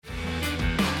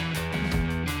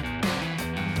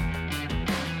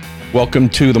Welcome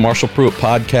to the Marshall Pruitt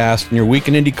Podcast and your Week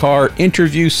in IndyCar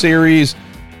interview series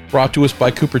brought to us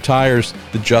by Cooper Tires,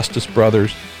 the Justice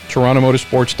Brothers,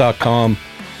 TorontoMotorsports.com,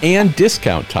 and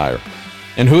Discount Tire.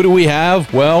 And who do we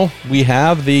have? Well, we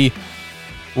have the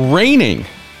reigning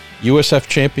USF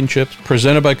Championships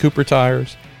presented by Cooper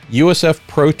Tires, USF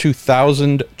Pro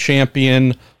 2000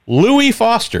 champion Louis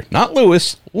Foster. Not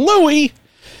Lewis, Louis.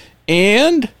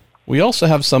 And we also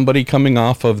have somebody coming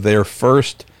off of their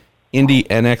first Indy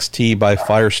NXT by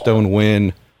Firestone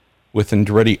win with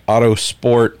Andretti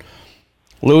Autosport.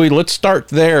 Louis, let's start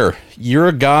there. You're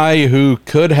a guy who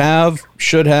could have,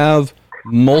 should have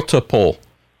multiple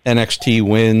NXT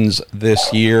wins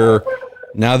this year.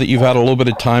 Now that you've had a little bit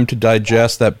of time to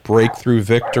digest that breakthrough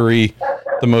victory,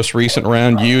 the most recent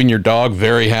round, you and your dog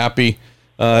very happy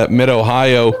at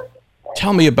Mid-Ohio.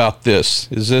 Tell me about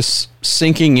this. Is this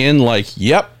sinking in like,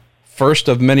 yep, first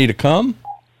of many to come?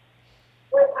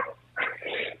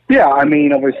 Yeah, I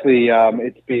mean, obviously,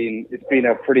 it's been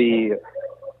a pretty,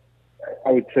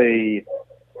 I would say,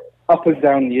 up and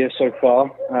down year so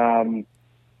far.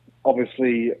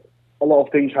 Obviously, a lot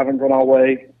of things haven't gone our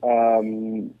way.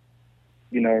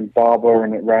 In Barber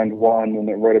and at Round 1 and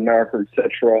at Road America,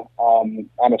 etc. And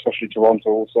especially Toronto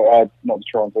also.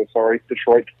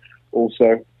 Detroit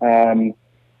also.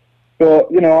 But,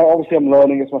 obviously I'm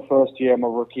learning. It's my first year. I'm a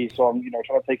rookie, so I'm,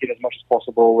 trying to take it as much as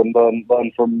possible and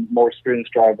learn from more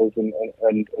experienced drivers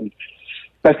and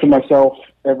better myself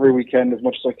every weekend as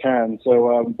much as I can.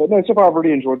 So, but no, so far I've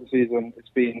really enjoyed the season. It's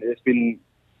been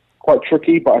quite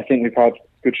tricky, but I think we've had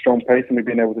good, strong pace and we've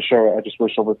been able to show it. I just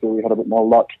wish, obviously, we had a bit more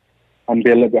luck and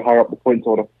be a little bit higher up the points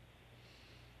order.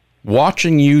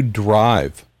 Watching you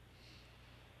drive,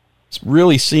 it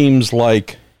really seems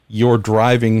like your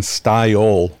driving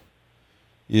style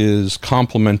is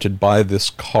complemented by this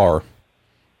car.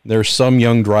 There's some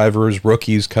young drivers,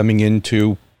 rookies coming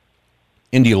into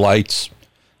Indy Lights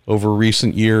over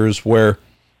recent years where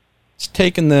it's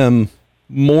taken them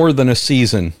more than a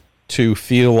season to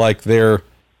feel like they're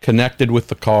connected with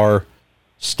the car,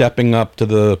 stepping up to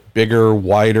the bigger,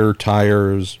 wider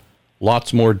tires,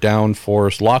 lots more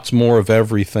downforce, lots more of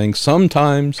everything.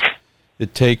 Sometimes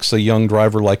it takes a young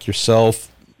driver like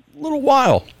yourself a little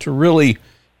while to really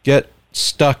get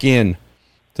stuck in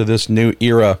to this new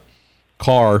era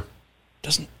car.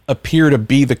 Doesn't appear to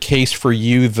be the case for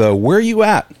you, though. Where are you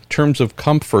at in terms of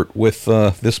comfort with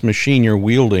this machine you're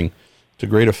wielding to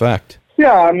great effect?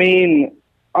 Yeah, I mean,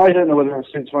 I don't know whether it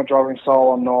suits my driving style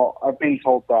or not. I've been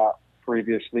told that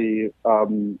previously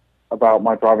about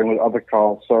my driving with other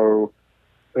cars, so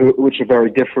which are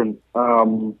very different.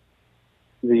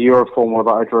 The Euroformer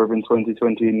that I drove in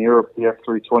 2020 in Europe, the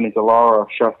F320 Dallara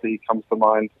chassis comes to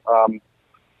mind,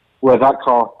 where that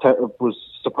car was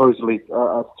supposedly,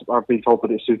 I've been told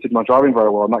that it suited my driving very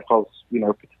well, and that car's,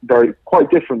 quite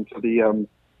different to the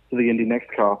Indy Next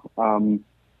car. I don't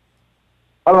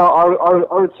know,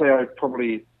 I would say I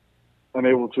probably am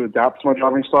able to adapt my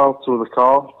driving style to the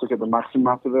car to get the maximum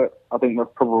out of it. I think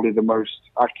that's probably the most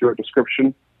accurate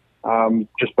description.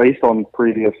 Just based on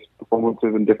previous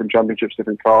performances in different championships,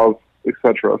 different cars,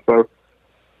 etc. So,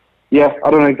 yeah, I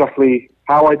don't know exactly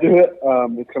how I do it.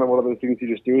 It's kind of one of those things you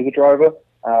just do as a driver.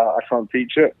 I can't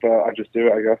teach it, but I just do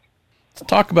it, I guess. Let's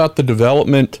talk about the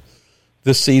development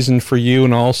this season for you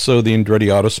and also the Andretti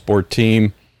Autosport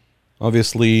team.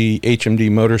 Obviously, HMD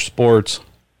Motorsports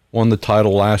won the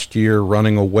title last year,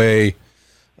 running away.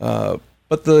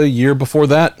 But the year before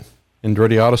that,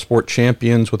 Andretti Autosport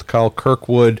champions with Kyle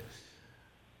Kirkwood,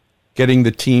 getting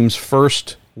the team's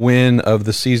first win of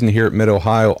the season here at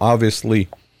Mid-Ohio. Obviously,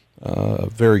 a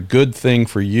very good thing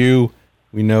for you.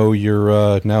 We know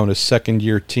you're now a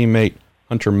second-year teammate.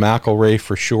 Hunter McElrea,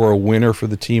 for sure, a winner for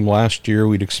the team last year.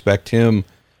 We'd expect him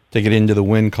to get into the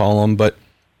win column. But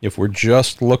if we're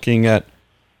just looking at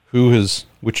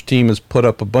which team has put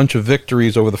up a bunch of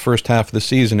victories over the first half of the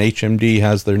season, HMD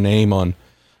has their name on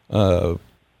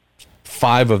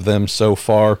 5 of them so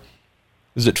far.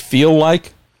 Does it feel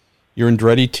like your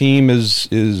Andretti team is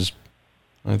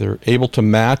either able to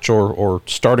match or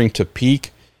starting to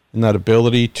peak in that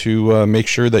ability to make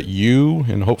sure that you,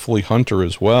 and hopefully Hunter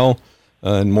as well,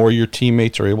 and more of your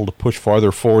teammates are able to push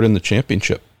farther forward in the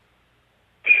championship?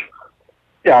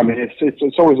 Yeah, I mean,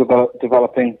 it's always about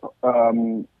developing.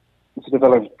 It's a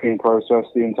developing process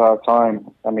the entire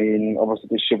time. I mean, obviously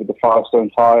this year with the Firestone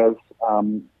tires,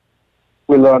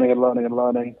 we're learning and learning and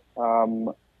learning.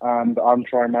 And I'm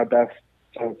trying my best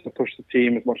to push the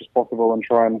team as much as possible and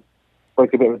try and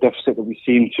break a bit of a deficit that we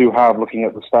seem to have looking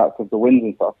at the stats of the wins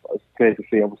and stuff. It's clear to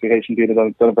see, obviously, H&D have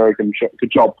done a very good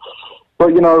job.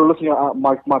 But, looking at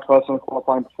my personal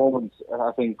qualifying performance,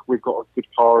 I think we've got a good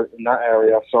car in that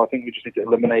area. So I think we just need to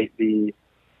eliminate the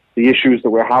issues that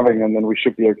we're having, and then we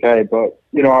should be okay. But,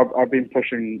 I've been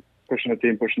pushing the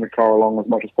team, pushing the car along as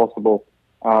much as possible.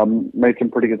 Made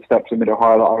some pretty good steps in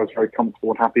Mid-Ohio that I was very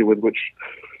comfortable and happy with, which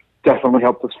definitely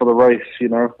helped us for the race,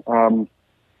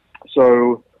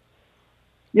 So,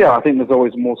 yeah, I think there's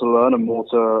always more to learn and more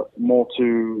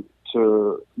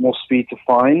speed to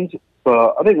find.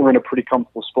 But I think we're in a pretty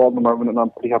comfortable spot at the moment, and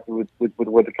I'm pretty happy with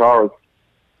where the car is.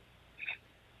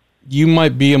 You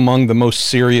might be among the most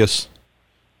serious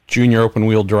junior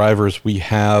open-wheel drivers we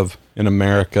have in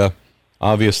America.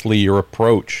 Obviously, your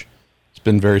approach has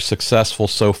been very successful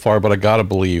so far, but I got to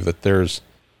believe that there's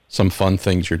some fun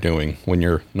things you're doing when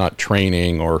you're not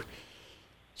training or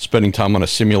spending time on a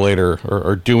simulator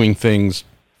or doing things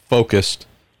focused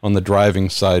on the driving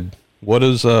side. What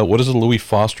does a Louis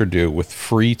Foster do with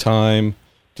free time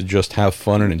to just have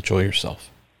fun and enjoy yourself?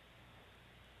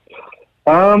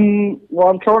 Well,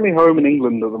 I'm currently home in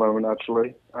England at the moment,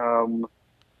 actually.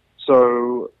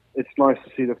 So it's nice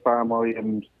to see the family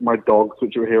and my dogs,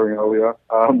 which you were hearing earlier,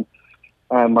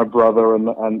 and my brother and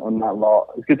that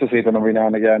lot. It's good to see them every now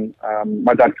and again.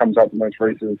 My dad comes out to most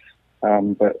races,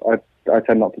 but I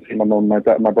tend not to see my mum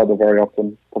and my brother very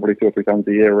often, probably 2 or 3 times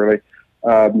a year, really.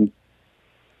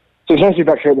 So it's nice to be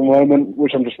back here at the moment,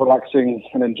 which I'm just relaxing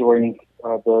and enjoying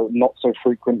the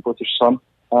not-so-frequent British sun.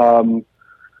 And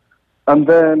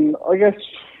then, I guess,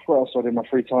 what else do I do in my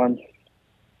free time?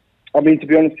 I mean, to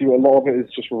be honest with you, a lot of it is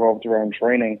just revolved around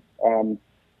training.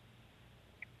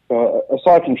 But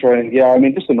aside from training, yeah, I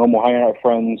mean, just a normal hanging out with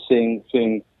friends, seeing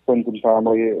friends and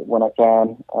family when I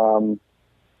can.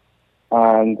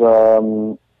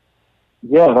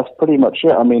 Yeah, that's pretty much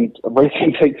it. I mean,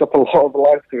 racing takes up a lot of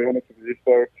life, to be honest with you,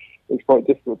 so it's quite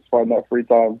difficult to find that free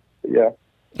time. But yeah.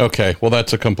 Okay, well,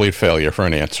 that's a complete failure for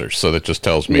an answer. So that just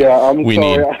tells me I'm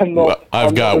not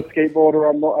a skateboarder.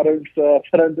 I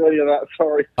don't do any of that.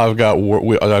 Sorry. I've got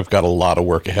a lot of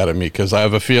work ahead of me because I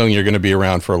have a feeling you're going to be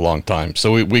around for a long time.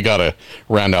 So we got to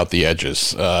round out the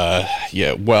edges.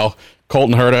 Yeah. Well,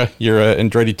 Colton Herta, you're an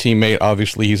Andretti teammate.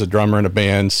 Obviously, he's a drummer in a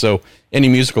band. So any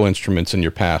musical instruments in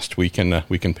your past we can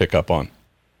pick up on?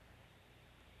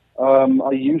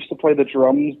 I used to play the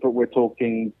drums, but we're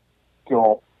talking,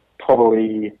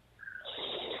 probably,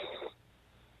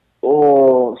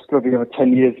 it's going to be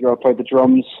 10 years ago I played the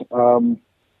drums.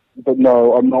 But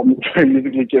no, I'm not very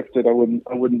musically gifted. I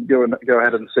wouldn't go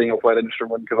ahead and sing or play an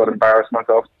instrument because I'd embarrass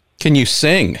myself. Can you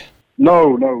sing?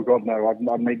 No, God, no.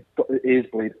 I'd make ears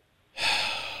bleed.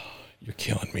 You're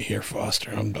killing me here, Foster.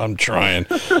 I'm trying.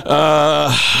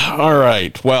 All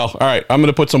right. Well, all right. I'm going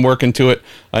to put some work into it.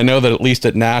 I know that at least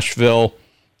at Nashville,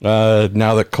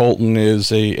 now that Colton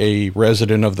is a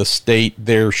resident of the state,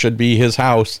 there should be his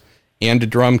house and a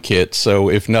drum kit. So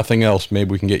if nothing else,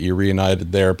 maybe we can get you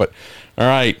reunited there. But all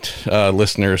right,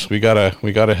 listeners, we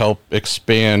gotta help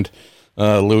expand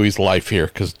Louis' life here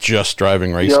because just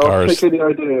driving race cars.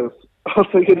 I'll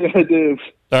take any ideas.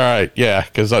 All right, yeah,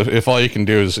 because if all you can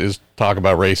do is talk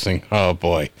about racing, oh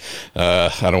boy,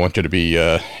 I don't want you to be,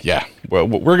 well,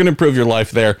 we're going to improve your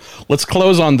life there. Let's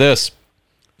close on this.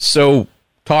 So,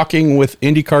 talking with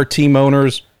IndyCar team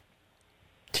owners,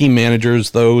 team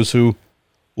managers, those who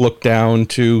look down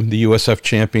to the USF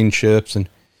championships and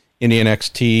Indian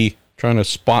XT, trying to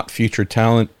spot future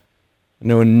talent, I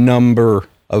know a number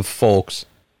of folks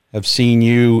have seen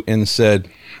you and said,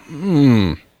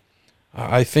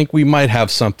 I think we might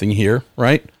have something here,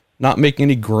 right? Not making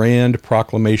any grand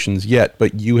proclamations yet,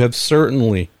 but you have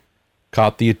certainly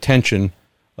caught the attention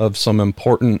of some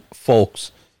important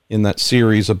folks in that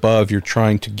series above you're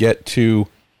trying to get to.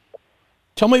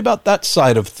 Tell me about that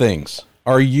side of things.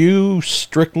 Are you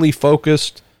strictly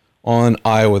focused on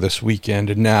Iowa this weekend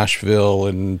and Nashville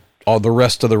and all the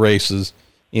rest of the races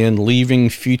and leaving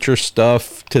future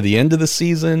stuff to the end of the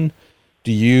season?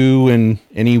 Do you and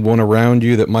anyone around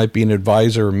you that might be an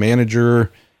advisor or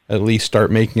manager at least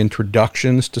start making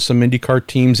introductions to some IndyCar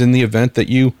teams in the event that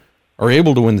you are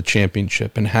able to win the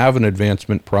championship and have an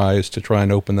advancement prize to try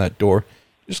and open that door?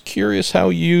 Just curious how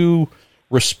you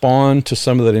respond to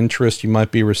some of that interest you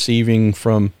might be receiving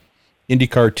from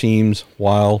IndyCar teams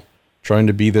while trying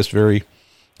to be this very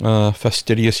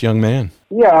fastidious young man.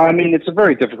 Yeah, I mean, it's a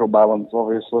very difficult balance,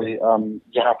 obviously.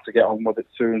 You have to get on with it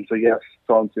soon. So, yes,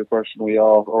 to answer your question, we are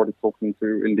already talking to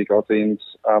IndyCar teams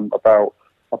about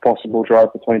a possible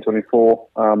drive for 2024.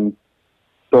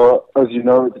 But as you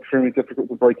know, it's extremely difficult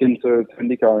to break into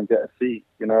IndyCar and get a seat.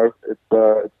 It's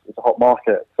a hot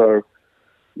market. So,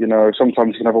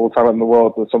 sometimes you can have all the talent in the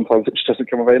world, but sometimes it just doesn't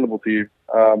come available to you.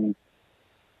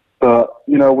 But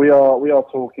we are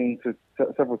talking to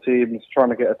several teams, trying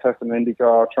to get a test in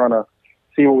IndyCar, trying to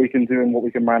see what we can do and what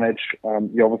we can manage.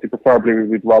 Obviously, preferably,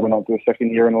 we'd rather not do a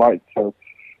second year in lights. So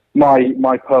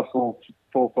my personal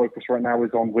full focus right now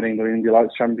is on winning the Indy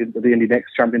Lights the Indy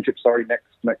Next Championship. Sorry, next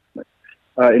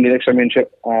Indy Next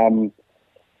Championship.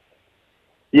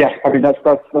 Yeah, I mean that's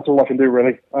all I can do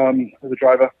really. As a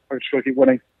driver, I just got to keep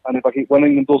winning, and if I keep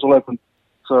winning, the doors will open.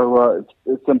 So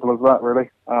it's simple as that, really.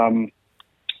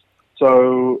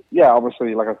 So yeah,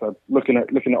 obviously, like I said, looking at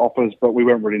offers, but we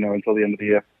won't really know until the end of the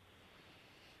year.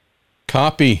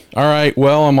 Copy. All right.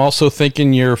 Well, I'm also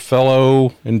thinking your fellow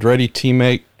Andretti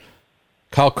teammate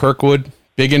Kyle Kirkwood,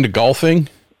 big into golfing,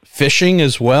 fishing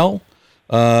as well,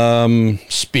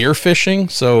 spear fishing.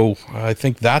 So I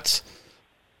think that's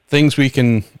things we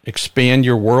can expand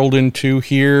your world into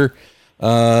here.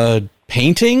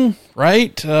 Painting,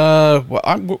 right?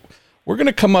 We're going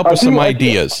to come up with some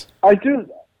ideas. I do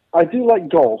like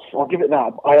golf. I'll give it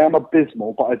that. I am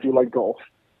abysmal, but I do like golf.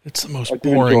 It's the most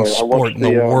boring sport in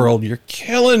the world. You're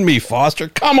killing me, Foster.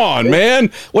 Come on,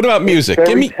 man. What about music?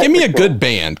 Give me a good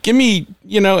band. Give me,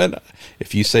 and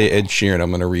if you say Ed Sheeran, I'm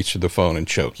going to reach to the phone and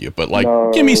choke you. But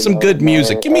give me some good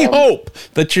music. Give me hope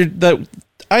that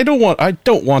I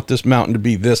don't want this mountain to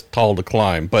be this tall to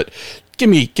climb. But give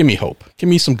me hope. Give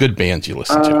me some good bands you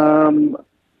listen to.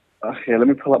 Okay, let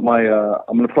me pull up my.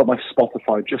 I'm going to pull up my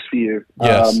Spotify just for you.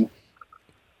 Yes.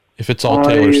 If it's all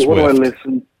Taylor Swift. What do I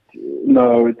listen?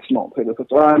 No, it's not Taylor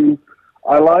Swift.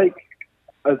 I like,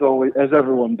 as always, as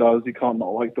everyone does. You can't not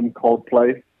like them.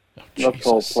 Coldplay. Oh, Love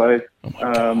Coldplay. Oh my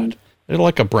God. They're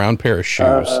like a brown pair of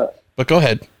shoes. But go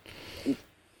ahead.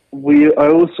 I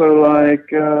also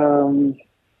like a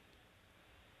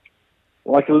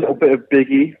little bit of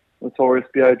Biggie, Notorious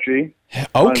B.I.G.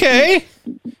 Okay.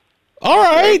 All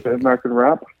right. Bit of American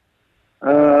rap.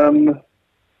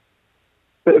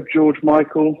 Bit of George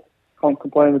Michael. Can't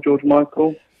complain with George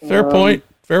Michael. Fair point.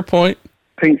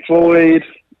 Pink Floyd.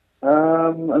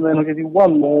 And then I'll give you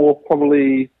one more,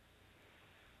 probably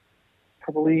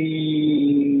all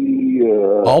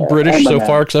British Eminem. so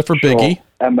far except for Biggie.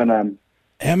 Eminem.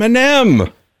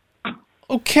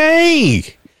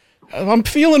 Okay. I'm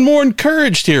feeling more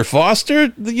encouraged here, Foster.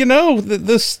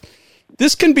 This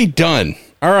can be done.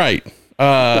 All right.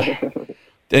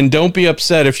 And don't be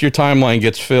upset if your timeline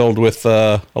gets filled with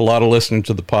a lot of listeners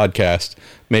to the podcast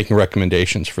making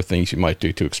recommendations for things you might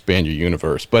do to expand your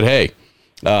universe. But hey,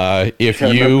 no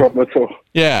problem at all.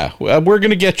 Yeah, we're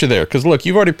going to get you there because look,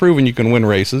 you've already proven you can win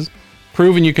races,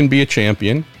 proven you can be a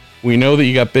champion. We know that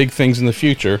you got big things in the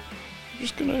future.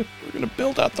 We're gonna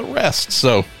build out the rest.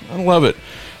 So I love it.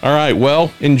 All right,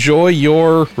 well, enjoy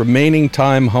your remaining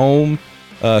time home.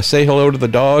 Say hello to the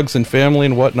dogs and family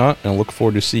and whatnot, and I look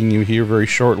forward to seeing you here very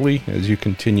shortly as you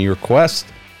continue your quest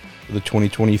for the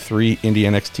 2023 Indy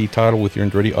NXT title with your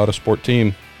Andretti Autosport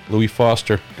team. Louis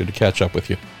Foster, good to catch up with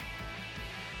you.